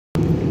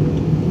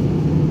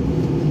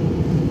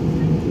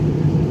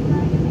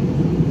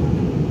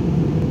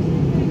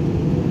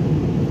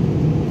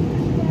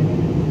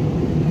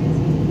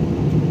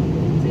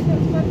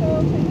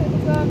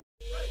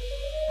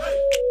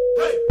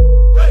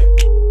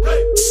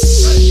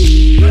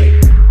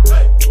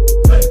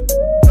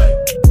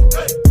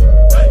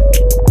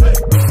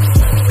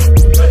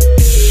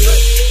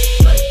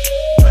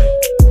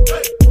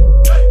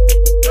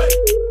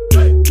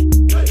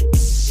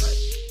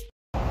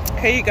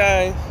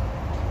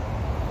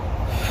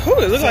Ooh,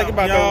 it looks like it's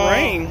about to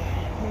rain.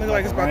 It looks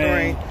like it's about to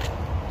rain.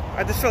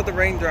 I just felt the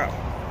raindrop.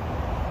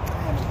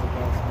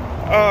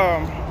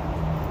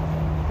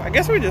 I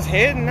guess we're just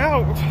heading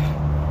out.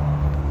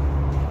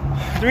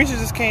 Demetri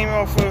just came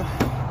off of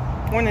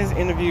one of his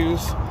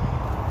interviews.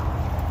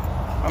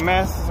 My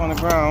mask is on the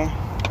ground.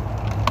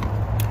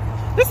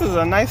 This is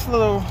a nice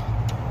little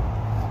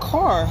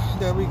car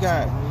that we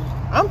got.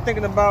 I'm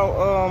thinking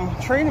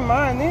about trading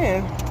mine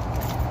in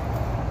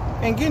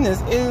and getting this.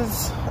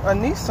 Is a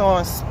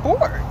Nissan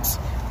Sport.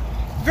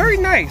 Very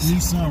nice.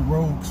 Nissan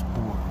Rogue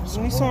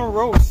Sport. Nissan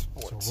Rogue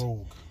Sport.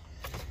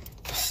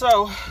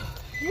 So,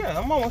 yeah,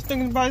 I'm almost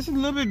thinking about it. It's a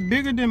little bit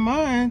bigger than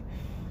mine.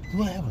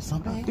 Do I have a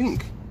sunbase? I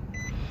think.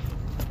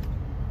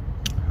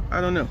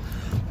 I don't know.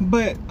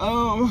 But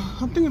I'm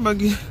thinking about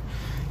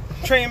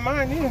trading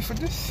mine in for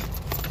this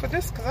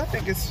because I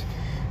think it's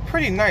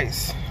pretty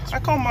nice. I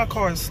call my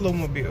car a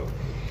slowmobile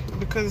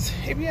because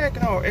it be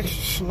acting all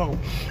extra slow.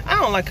 I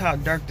don't like how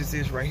dark this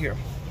is right here.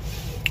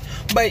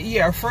 But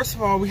yeah, first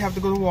of all, we have to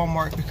go to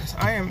Walmart because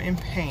I am in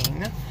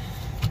pain.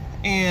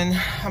 And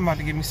I'm about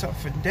to get me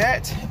something for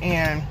that.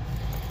 And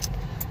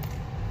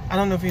I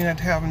don't know if you have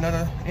to have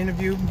another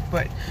interview,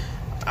 but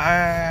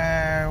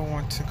I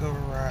want to go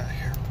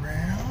right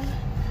around.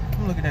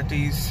 I'm looking at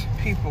these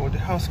people, the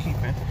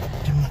housekeeping.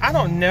 I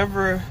don't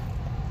never...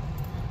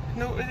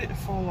 No, it didn't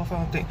fall off, I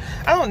don't think.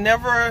 I don't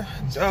never...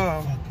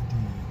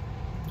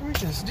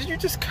 Did you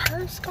just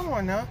curse? Come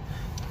on now.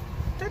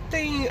 That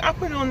thing, I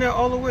put it on there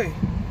all the way.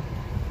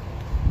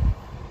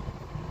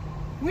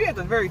 We at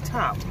the very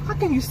top. How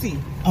can you see?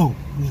 Oh,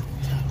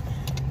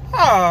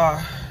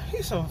 ah,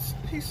 he's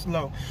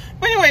slow.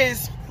 But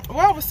anyways,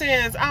 what I was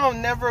saying is I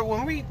don't never,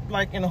 when we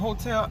like in a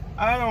hotel,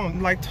 I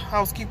don't like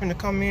housekeeping to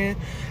come in.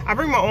 I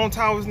bring my own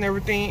towels and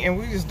everything, and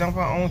we just dump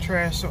our own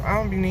trash. So I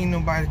don't be needing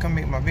nobody to come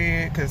make my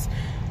bed because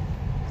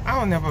I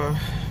don't never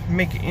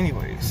make it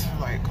anyways.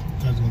 Like,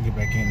 I was gonna get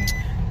back in.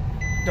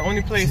 The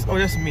only place, oh,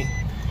 that's me.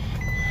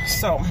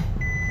 So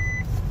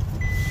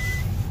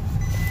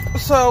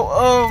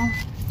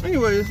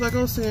anyways, like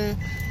I was saying,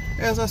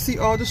 as I see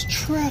all this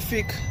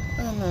traffic,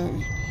 I don't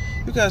know,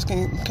 you guys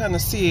can kind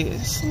of see it.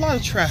 It's a lot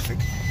of traffic.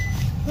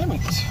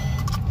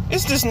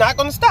 It's just not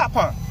gonna stop,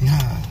 huh?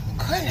 Nah.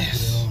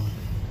 Goodness.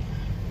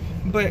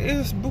 But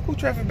it's buku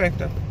traffic back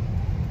there.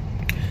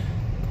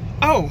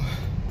 Oh,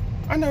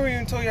 I never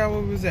even told y'all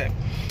where we was at.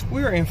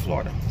 We were in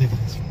Florida. Look at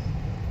this one.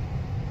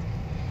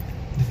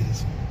 Look at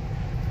this one.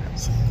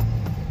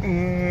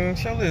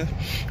 Show this.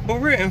 But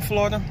we're in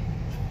Florida,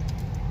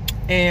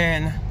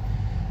 and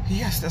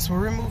yes, that's where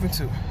we're moving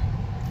to.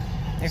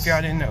 If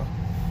y'all didn't know,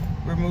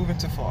 we're moving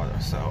to Florida.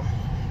 So,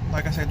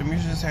 like I said,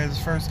 Demetri just had his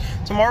first.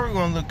 Tomorrow we're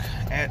gonna look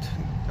at,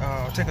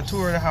 take a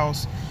tour of the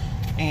house,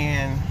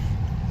 and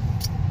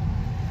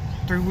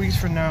 3 weeks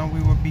from now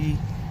we will be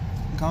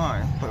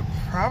gone. But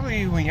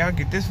probably when y'all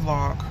get this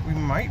vlog, we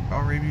might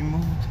already be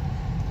moved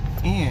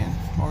in,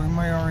 or we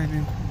might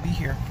already be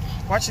here.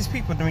 Watch these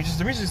people.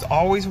 Demetri's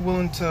always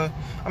willing to.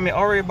 I mean,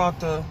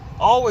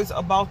 always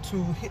about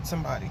to hit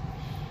somebody.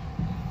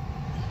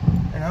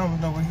 And I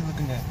don't know what he's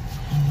looking at.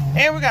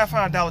 And we gotta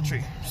find a Dollar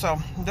Tree. So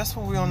that's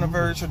what we're on the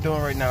verge of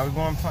doing right now. We're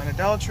going to find a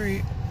Dollar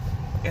Tree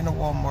and a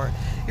Walmart.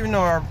 Even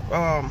though our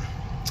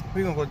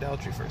we're gonna go to Dollar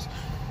Tree first.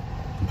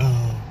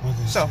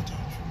 So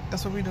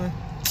that's what we're doing.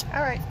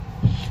 All right.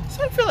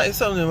 So I feel like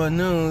something in my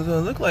nose. It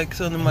look like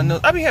something in my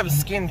nose. I be having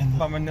skin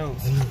by my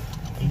nose.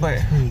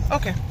 But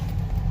okay.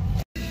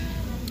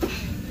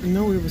 I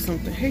know it was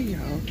something. Hey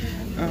y'all.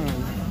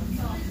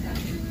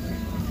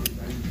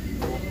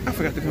 I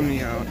forgot to come to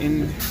y'all,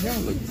 and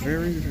y'all look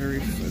very, very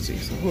fuzzy.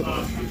 So hold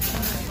on.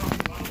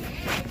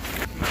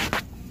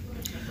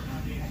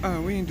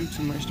 We didn't do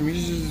too much. We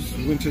just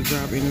went to a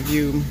job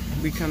interview.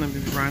 We kind of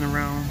been riding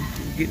around,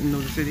 getting to know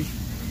the city.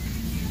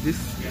 This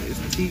is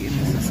tea and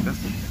this is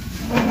disgusting.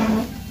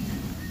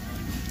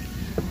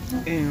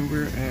 And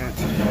we're at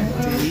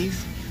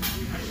Denny's,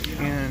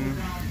 and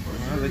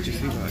I'll let you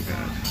see what I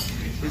got.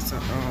 It's a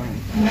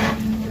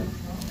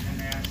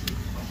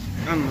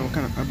I don't know,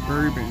 kind of a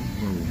bourbon.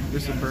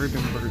 It's a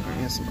bourbon burger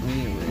and some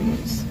onion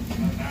rings.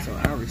 So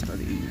I already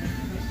started eating.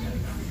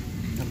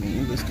 I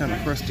mean, it was kind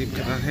of crusty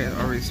because I had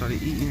already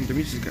started eating.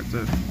 Demetri's got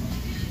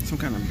some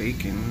kind of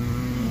bacon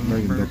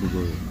burger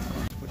with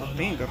a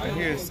thing up in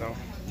here. So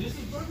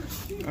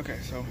okay,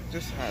 so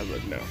this is how it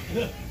looks now.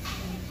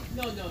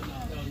 No.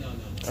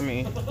 I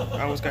mean,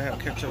 I always gotta have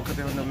ketchup because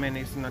they don't know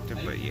mayonnaise or nothing.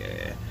 But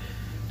yeah,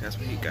 that's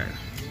what he got.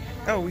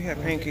 Oh, we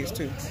had pancakes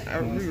too.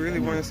 We really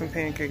wanted some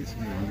pancakes.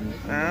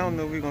 I don't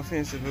know if we're gonna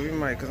finish it, but we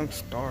might because I'm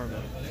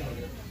starving.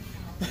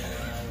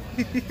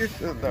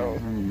 No.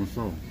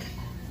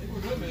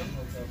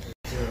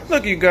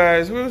 Look, you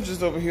guys, we was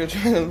just over here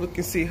trying to look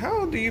and see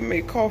how do you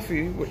make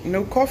coffee with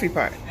no coffee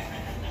pot?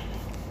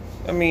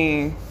 I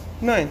mean,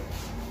 none.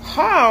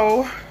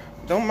 How?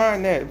 Don't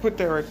mind that. Put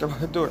that right there by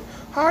the door.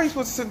 How are you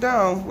supposed to sit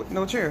down with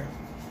no chair?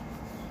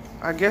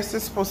 I guess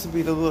it's supposed to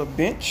be the little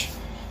bench.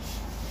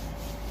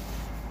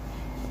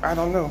 I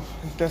don't know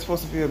if that's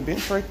supposed to be a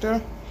bench right there.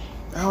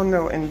 I don't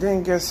know. And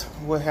then guess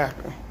what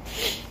happened?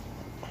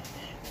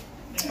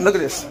 Look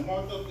at this.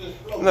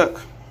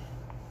 Look.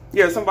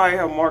 Yeah, somebody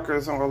have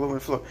markers on all over the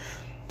floor.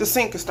 The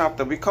sink is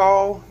stopped up. We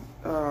called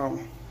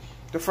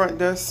the front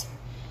desk,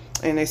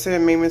 and they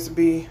said maintenance to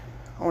be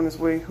on its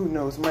way. Who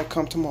knows? It might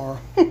come tomorrow.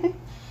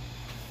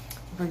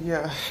 But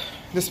yeah,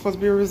 this is supposed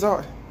to be a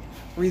result.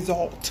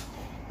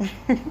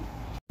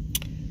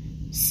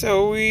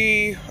 So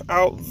we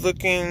out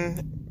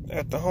looking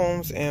at the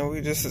homes, and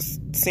we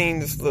just seen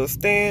this little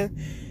stand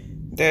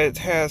that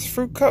has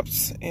fruit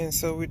cups, and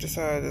so we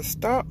decided to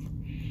stop.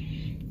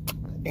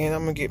 And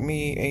I'm gonna get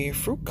me a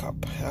fruit cup.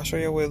 I'll show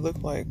you what it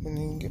looked like when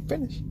you get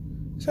finished.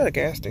 It's at a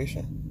gas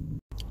station.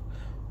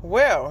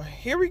 Well,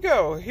 here we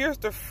go. Here's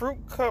the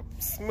fruit cup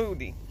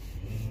smoothie.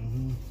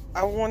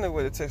 I wonder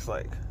what it tastes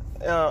like.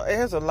 It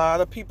has a lot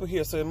of people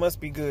here, so it must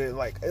be good.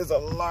 Like, there's a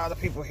lot of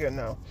people here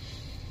now.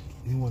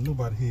 You want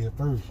nobody here at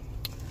first.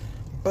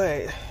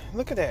 But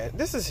look at that.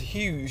 This is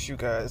huge, you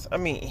guys. I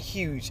mean,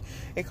 huge.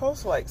 It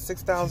costs like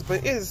 $6, but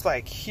it is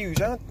like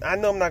huge. I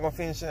know I'm not gonna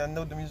finish it. I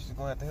know the music is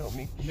gonna have to help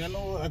me. Yeah, I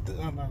know.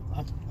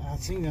 I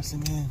seen this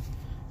again.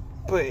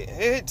 But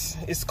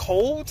it's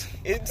cold.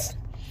 It's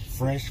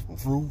fresh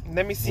fruit.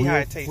 Let me see how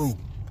it tastes. Fruit.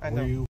 I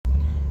know.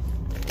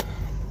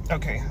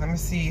 Okay, let me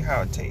see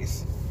how it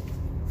tastes.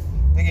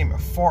 They gave me a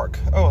fork.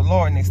 Oh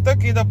Lord, and they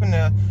stuck it up in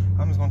there.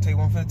 I'm just gonna take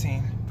one for the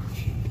team.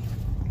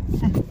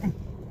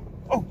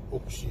 Oh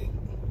shit.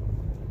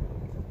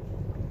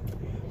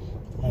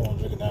 I want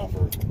to drink it down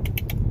first.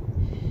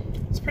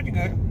 It's pretty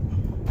good.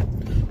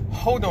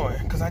 Hold on,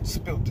 because I just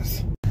spilled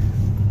this.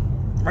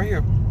 Right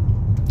here.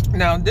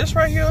 Now, this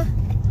right here,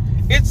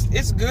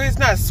 it's good. It's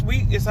not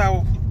sweet as I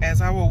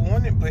would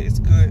want it, but it's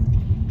good.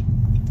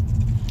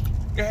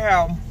 It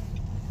have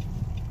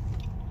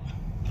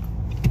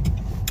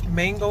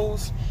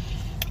mangoes,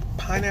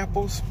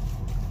 pineapples.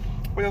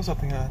 What else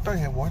up in here? I thought it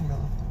had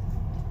watermelon.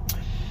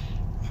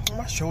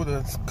 My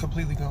shoulder is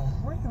completely gone.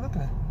 What are you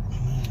looking at?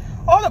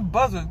 All the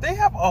buzzers. They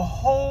have a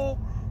whole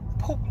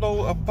poop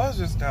load of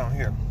buzzers down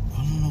here. I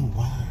don't know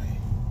why.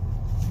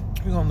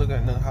 We're gonna look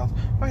at another house.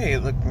 My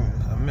head looking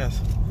a mess.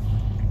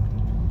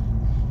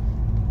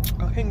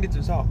 I can't get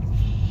this out.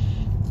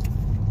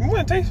 You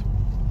want to taste?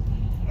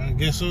 I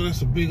guess so.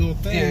 That's a big old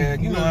thing. Yeah,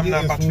 you know I'm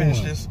not about to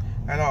finish this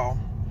at all.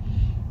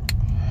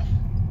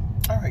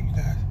 Alright, you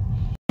guys.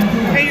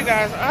 Hey you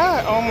guys,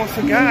 I almost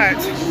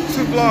forgot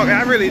to vlog.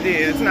 I really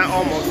did. It's not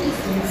almost,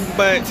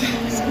 but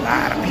there's a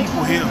lot of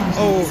people here.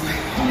 Oh,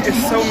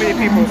 it's so many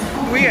people.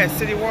 We at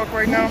City Walk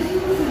right now.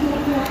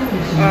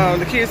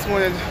 The kids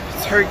wanted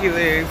turkey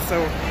legs,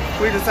 so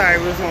we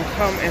decided we was gonna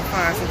come and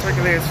find some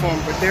turkey legs for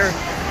them, but there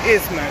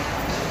is none.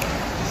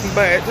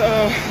 But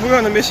we're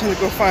on a mission to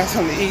go find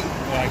something to eat.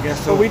 Yeah, I guess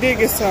so. But we did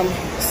get some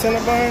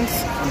Cinnabons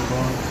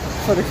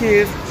for the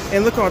kids,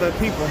 and look at all the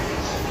people.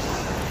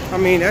 I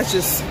mean, that's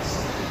just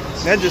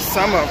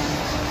some of them.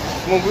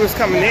 When we was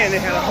coming in, they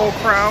had a whole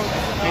crowd,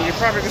 and you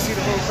probably can see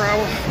the whole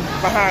crowd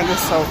behind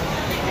us. So,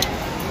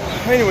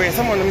 anyways,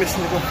 I'm on a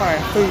mission to go find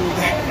food,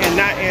 and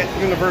not at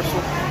Universal.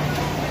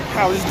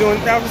 I was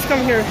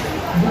coming here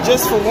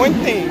just for one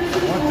thing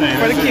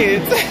for the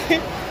kids.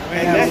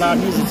 They have a lot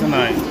of music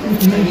tonight.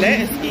 And that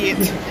is it.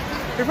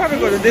 We'll probably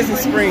go to Disney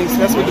Springs.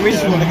 That's where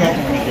Demetrius want to go.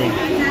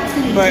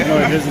 But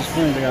Disney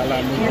Springs, they got a lot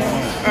of music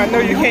on. I know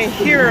you can't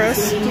hear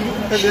us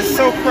because it's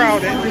so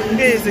crowded.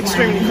 It is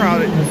extremely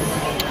crowded.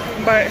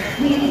 But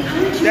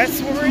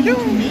that's what we're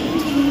doing.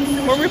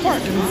 Where we're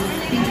parking.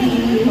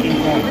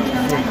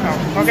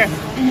 Oh, okay.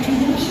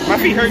 My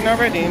feet hurting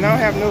already, and I don't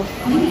have no.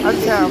 I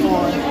just have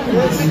on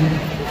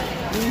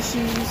these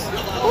shoes.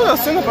 Oh,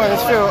 those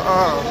Cinnabons feel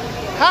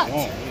hot.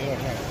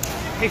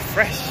 Hey,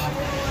 fresh.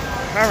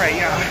 All right,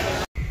 y'all.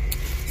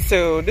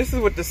 So this is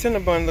what the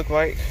Cinnabon look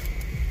like.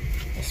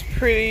 It's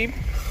pretty.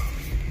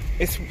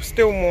 It's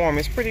still warm.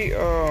 It's pretty.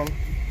 It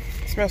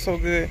smells so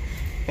good,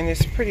 and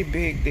it's pretty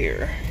big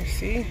there. You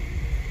see?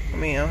 I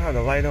mean, I don't have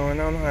the light on.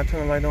 I don't know how to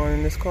turn the light on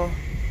in this car.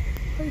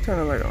 How do you turn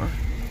the light on?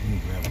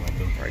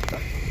 Right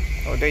there.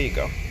 Oh, there you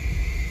go.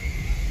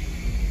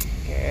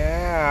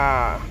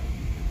 Yeah.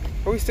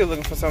 But we're still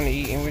looking for something to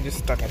eat, and we're just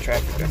stuck in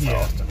traffic. That's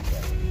all.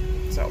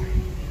 So.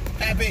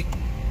 Happy.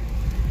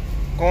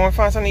 Go and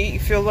find something to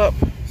eat, fill up,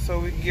 so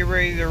we can get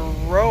ready to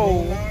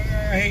roll.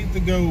 I hate to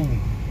go.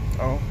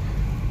 Oh,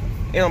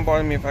 it don't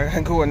bother me if I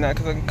go or not,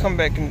 because I can come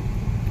back in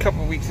a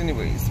couple of weeks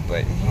anyways.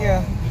 But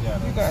yeah,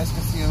 you guys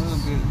can see a little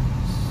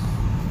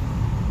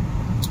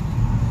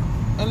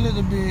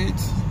bit.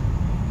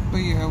 But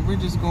yeah, we're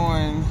just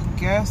going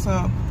gas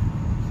up,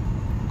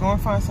 go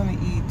and find something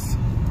to eat,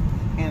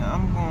 and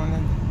I'm going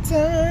to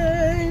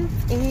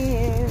dive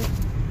in.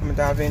 I'm gonna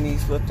dive in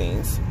these little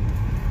things.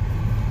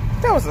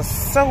 That was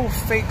so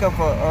fake of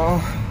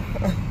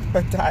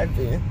a dive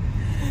in.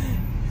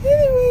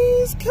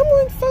 Anyways, come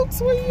on folks,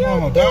 what are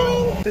y'all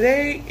doing?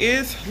 Today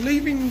is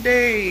leaving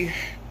day.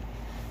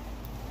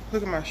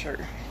 Look at my shirt.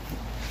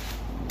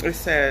 It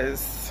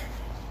says,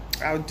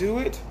 I'll do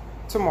it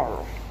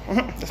tomorrow.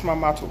 That's my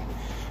motto.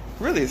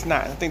 Really, it's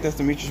not. I think that's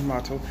Demetrius'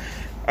 motto.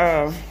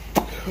 Let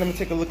me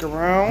take a look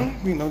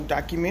around, you know,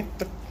 document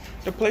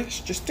the place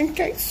just in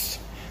case.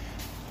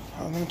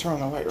 Oh, let me turn on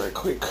the light right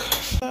quick.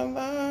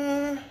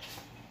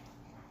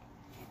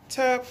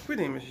 Tap, we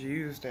didn't even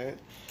use that.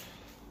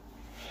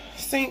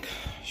 Sink,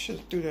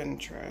 should do that in the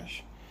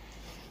trash.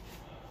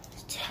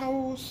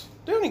 Towels,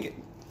 they only get,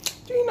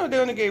 do you know they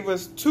only gave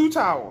us 2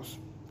 towels?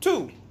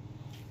 2.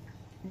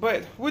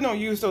 But we don't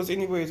use those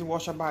anyways to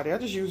wash our body. I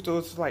just use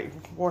those to like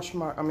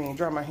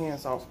dry my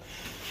hands off.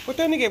 But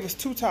they only gave us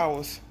 2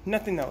 towels,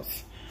 nothing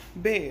else.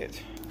 Bed.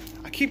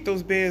 I keep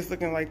those beds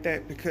looking like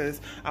that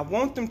because I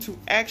want them to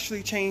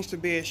actually change the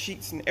bed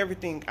sheets and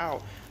everything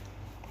out.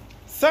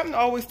 Something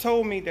always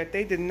told me that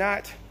they did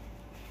not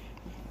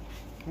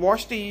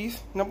wash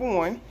these, number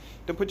 1,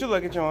 to put your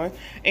luggage on,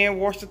 and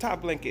wash the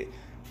top blanket.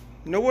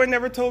 Nowhere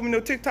never told me, no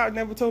TikTok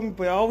never told me,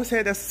 but I always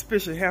had that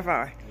suspicion, have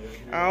I?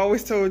 I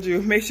always told you,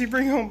 make sure you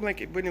bring home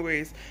blanket. But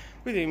anyways,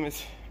 we didn't even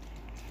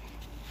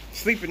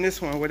sleep in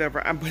this one or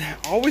whatever. But I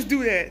always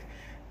do that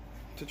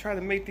to try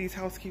to make these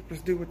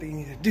housekeepers do what they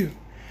need to do.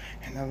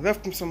 And I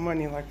left them some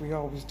money like we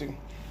always do.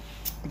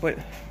 But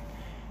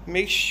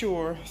make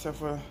sure, except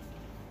for,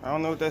 I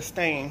don't know what that's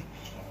stain,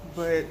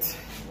 but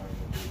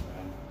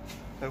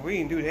we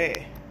didn't do that.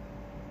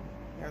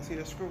 Y'all see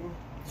that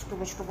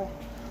scribble?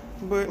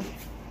 But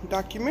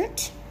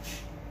document.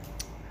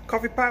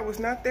 Coffee pot was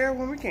not there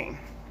when we came.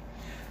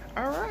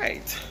 All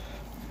right.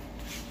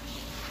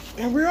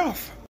 And we're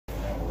off.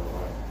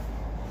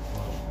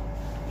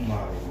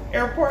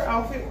 Airport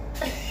outfit.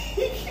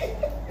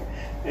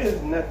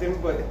 It's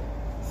nothing but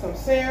some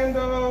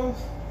sandals,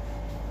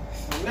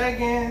 some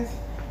leggings,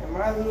 and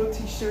my little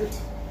t-shirt.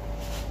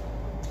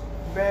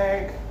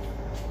 Bag.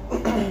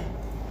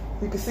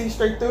 You can see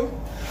straight through?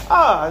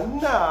 Ah,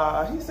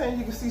 nah. He's saying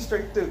you can see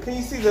straight through. Can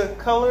you see the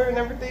color and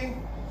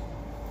everything?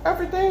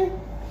 Everything?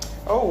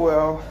 Oh,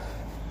 well.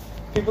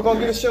 People gonna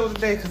get a show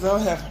today because I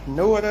don't have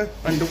no other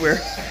underwear.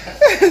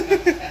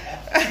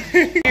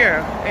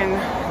 Here, and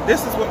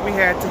this is what we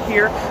had to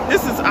hear.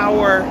 This is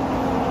our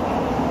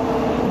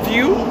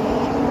view.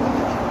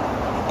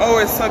 Oh,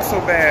 it sucks so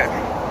bad.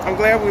 I'm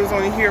glad we was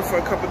only here for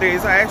a couple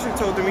days. I actually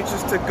told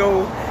Demetrius to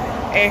go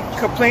and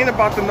complain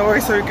about the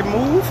noise so he can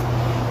move.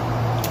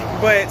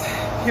 But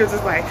he was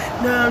just like,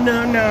 no.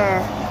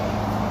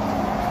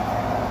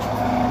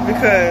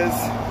 Because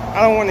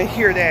I don't want to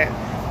hear that.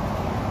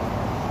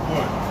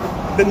 What?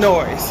 The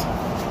noise.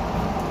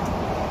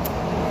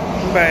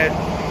 But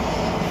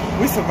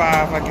we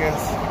survived, I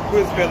guess.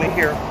 We was barely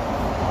here.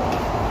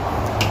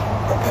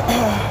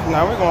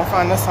 Now we're gonna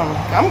find us something.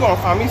 I'm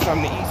gonna find me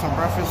something to eat, some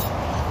breakfast.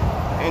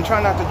 And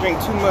try not to drink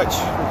too much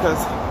because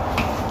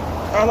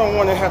I don't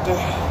want to have to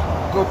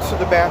go to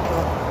the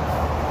bathroom.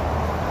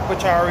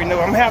 Which I already know.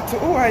 I'm gonna have to.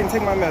 Oh, I didn't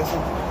take my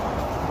medicine.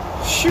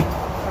 Shoot.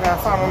 I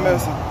gotta find my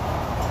medicine.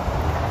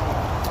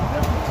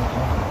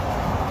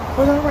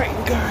 But alright,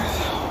 you guys.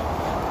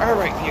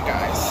 Alright, you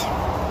guys.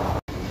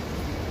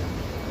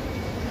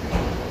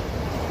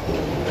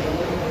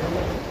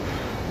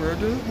 We're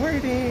just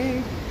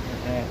waiting.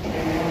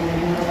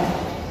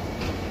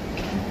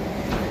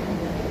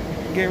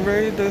 Getting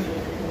ready to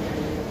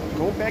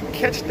go back,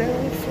 catch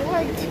that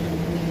flight.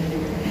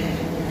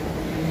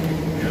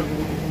 Yep.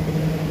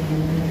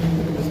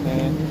 Look at this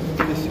man.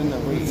 Just sitting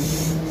there waiting.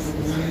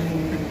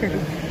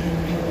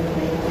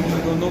 I'm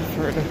not going no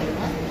further.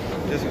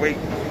 Just wait.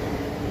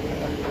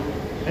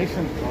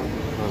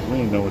 We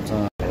didn't know what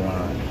time.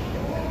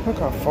 Look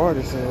how far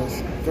this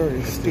is.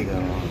 Very steep.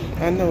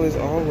 I know it's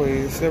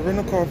always the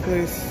rental car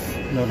place.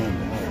 No.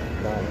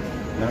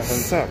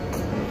 Suck.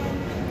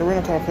 The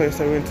rental car place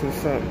I went to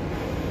suck.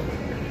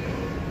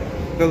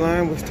 The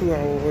line was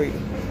 2-hour wait.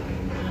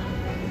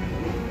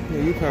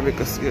 Yeah, you probably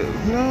could see it.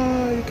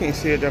 No, you can't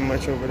see it that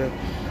much over there.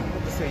 I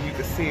could say you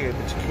could see it,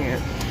 but you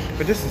can't.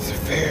 But this is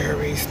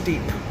very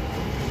steep.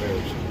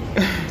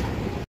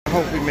 I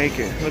hope we make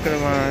it. Look at the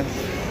line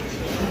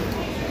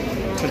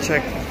to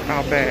check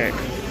our bag.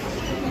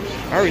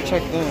 I already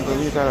checked in, but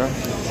we gotta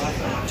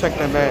check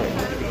that bag.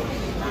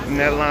 And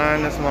that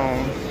line is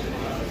long.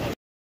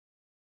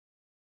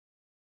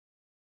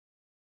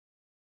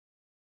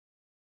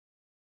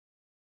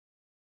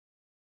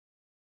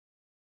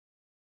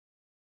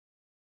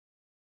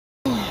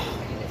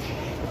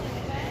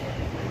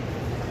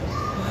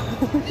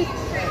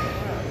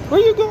 Where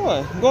you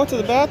going? Going to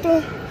the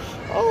bathroom?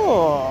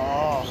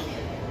 Oh.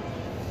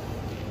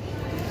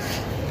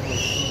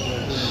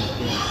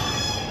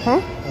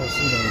 Huh?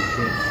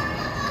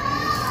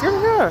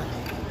 Yeah.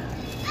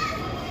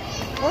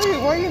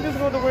 Why you just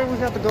go the way we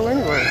have to go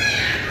anyway?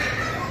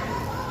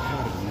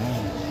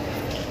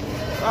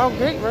 Our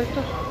gate right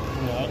there.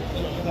 Yeah,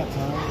 I got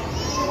time.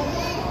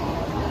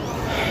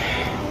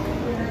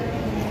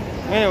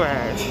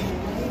 Anyways,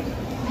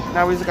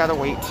 now we just gotta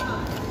wait.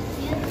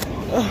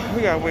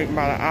 We gotta wait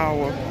about an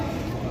hour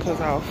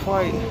because our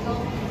flight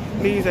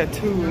leaves at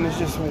 2 and it's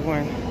just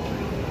 1.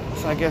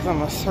 So I guess I'm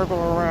gonna circle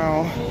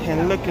around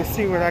and look and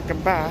see what I can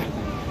buy.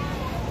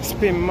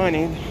 Spend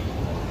money.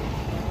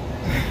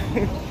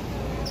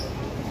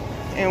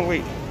 And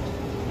wait.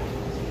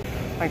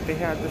 Like they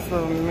have this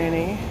little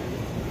mini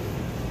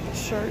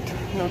shirt.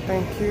 No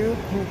thank you.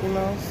 Mickey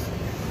Mouse.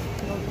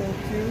 No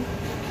thank you.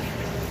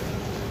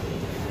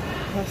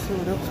 Let's see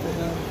what else they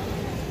have.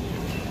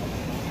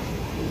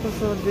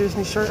 What's a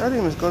Disney shirt? I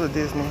didn't even go to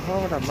Disney.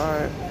 Why would I buy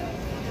it?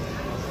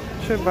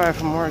 Should buy it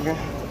from Morgan.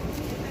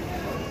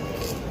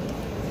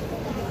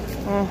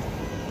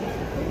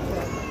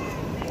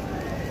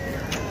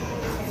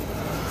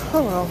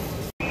 Oh well.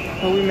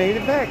 Well, we made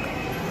it back.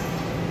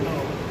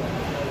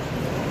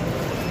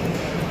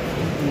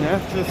 And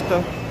that's just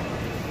the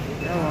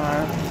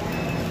airline.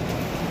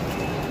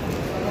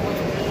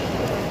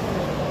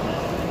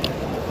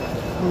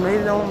 We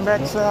made it on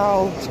back to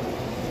our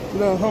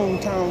little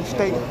hometown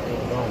state.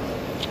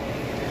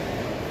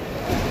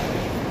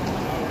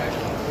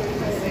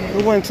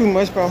 It wasn't too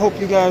much, but I hope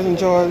you guys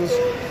enjoy this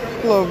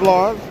little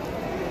vlog.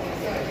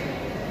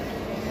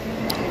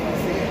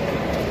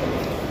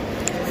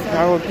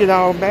 Now we'll get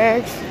our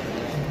bags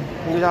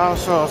and get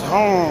ourselves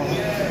home.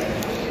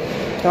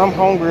 I'm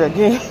hungry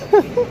again.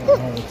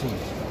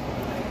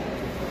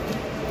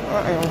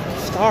 I am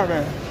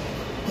starving.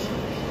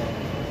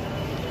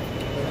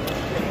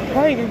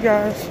 Hi, you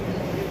guys.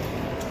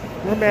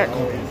 We're back.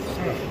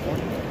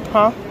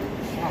 Huh?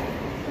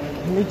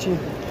 Meet you.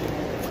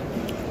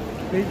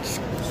 Meet.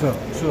 What's up?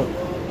 What's up?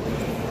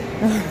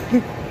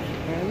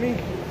 And me.